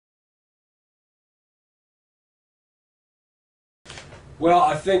Well,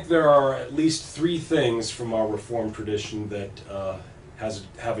 I think there are at least three things from our Reformed tradition that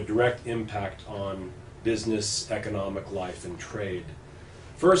have a direct impact on business, economic life, and trade.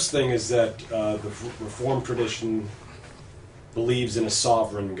 First thing is that the Reformed tradition believes in a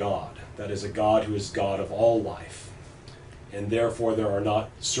sovereign God. That is, a God who is God of all life. And therefore there are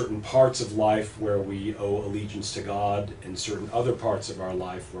not certain parts of life where we owe allegiance to God and certain other parts of our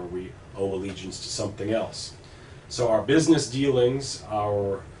life where we owe allegiance to something else. So our business dealings,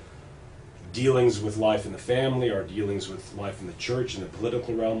 our dealings with life in the family, our dealings with life in the church and the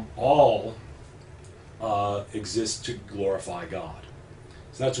political realm, all exist to glorify God.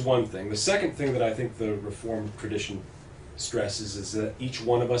 So that's one thing. The second thing that I think the Reformed tradition stresses is that each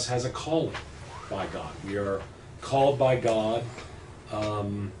one of us has a calling by God. We are called by God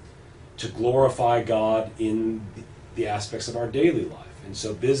to glorify God in the aspects of our daily life. And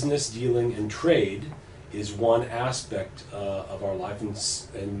so business, dealing, and trade is one aspect of our life,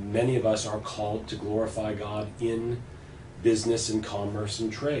 and many of us are called to glorify God in business and commerce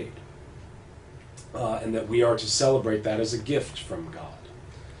and trade. And that we are to celebrate that as a gift from God.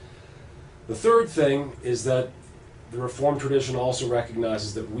 The third thing is that the Reformed tradition also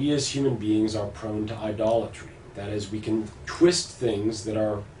recognizes that we as human beings are prone to idolatry. That is, we can twist things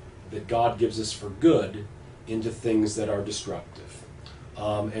that God gives us for good into things that are destructive.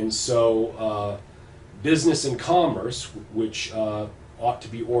 And so business and commerce, which ought to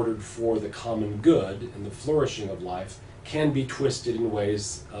be ordered for the common good and the flourishing of life, can be twisted in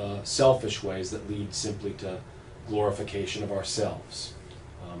ways, selfish ways, that lead simply to glorification of ourselves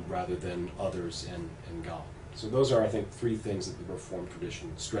rather than others and God. So those are, I think, three things that the Reformed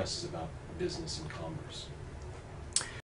tradition stresses about business and commerce.